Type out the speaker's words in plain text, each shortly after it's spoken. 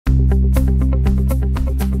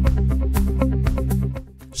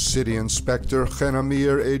City Inspector Chen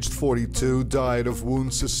Amir, aged 42, died of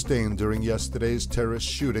wounds sustained during yesterday's terrorist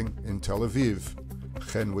shooting in Tel Aviv.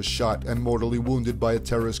 Chen was shot and mortally wounded by a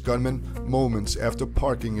terrorist gunman moments after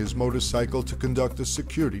parking his motorcycle to conduct a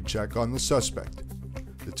security check on the suspect.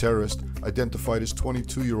 The terrorist, identified as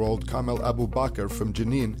 22-year-old Kamel Abu Bakr from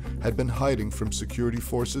Jenin, had been hiding from security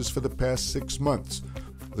forces for the past 6 months.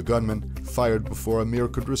 The gunman fired before Amir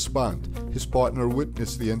could respond. His partner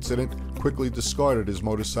witnessed the incident, quickly discarded his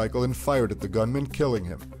motorcycle and fired at the gunman, killing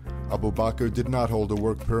him. Abu Bakr did not hold a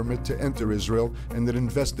work permit to enter Israel, and an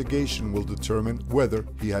investigation will determine whether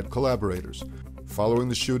he had collaborators. Following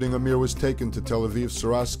the shooting, Amir was taken to Tel Aviv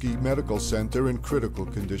Sourasky Medical Center in critical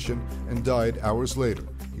condition and died hours later.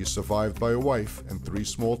 He is survived by a wife and 3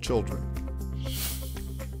 small children.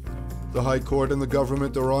 The High Court and the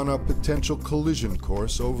government are on a potential collision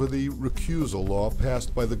course over the recusal law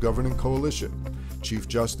passed by the governing coalition. Chief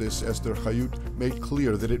Justice Esther Hayut made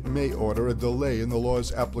clear that it may order a delay in the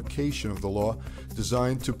law's application of the law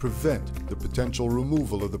designed to prevent the potential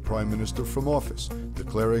removal of the Prime Minister from office,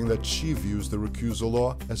 declaring that she views the recusal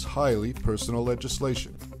law as highly personal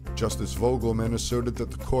legislation. Justice Vogelman asserted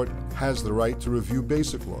that the court has the right to review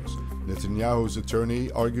basic laws. Netanyahu's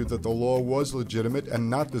attorney argued that the law was legitimate and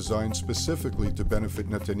not designed specifically to benefit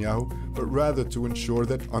Netanyahu, but rather to ensure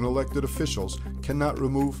that unelected officials cannot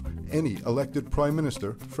remove any elected prime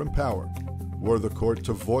minister from power. Were the court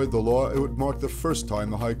to void the law, it would mark the first time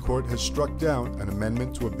the High Court has struck down an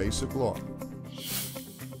amendment to a basic law.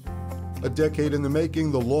 A decade in the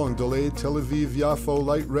making, the long-delayed Tel Aviv-Jaffo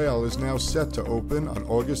Light Rail is now set to open on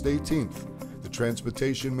August 18th. The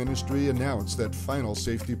Transportation Ministry announced that final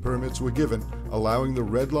safety permits were given, allowing the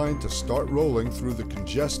Red Line to start rolling through the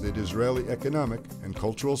congested Israeli economic and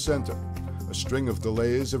cultural center. A string of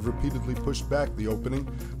delays have repeatedly pushed back the opening.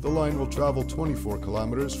 The line will travel 24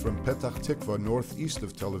 kilometers from Petach Tikva northeast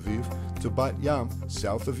of Tel Aviv to Bat Yam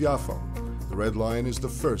south of Yaffo. The Red Line is the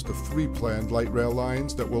first of 3 planned light rail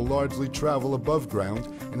lines that will largely travel above ground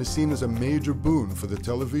and is seen as a major boon for the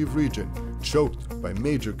Tel Aviv region, choked by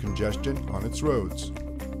major congestion on its roads.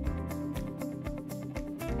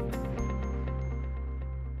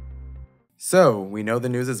 So, we know the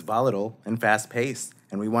news is volatile and fast-paced,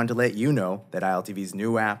 and we want to let you know that ILTV's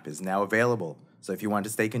new app is now available. So if you want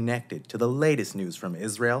to stay connected to the latest news from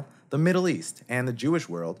Israel, the Middle East, and the Jewish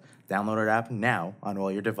world, download our app now on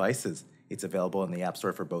all your devices. It's available in the App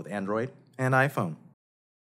Store for both Android and iPhone.